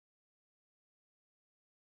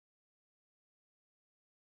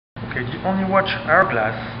Okay, the only watch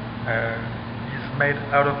Hourglass is made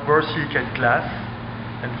out of borosilicate glass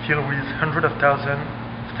and filled with hundreds of thousands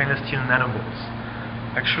stainless steel nanoballs.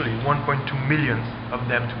 Actually, 1.2 million of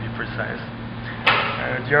them to be precise.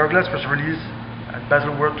 The Hourglass was released at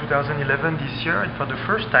Baselworld 2011 this year, and for the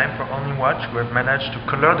first time for only watch we have managed to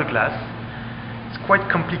color the glass. It's quite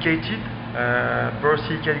complicated.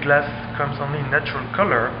 Borosilicate glass comes only in natural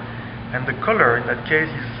color, and the color in that case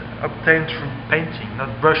is obtained through painting,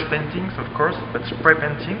 not brush paintings of course, but spray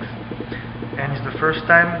paintings, and it's the first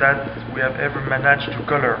time that we have ever managed to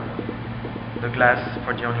color the glass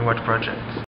for the Only Watch project.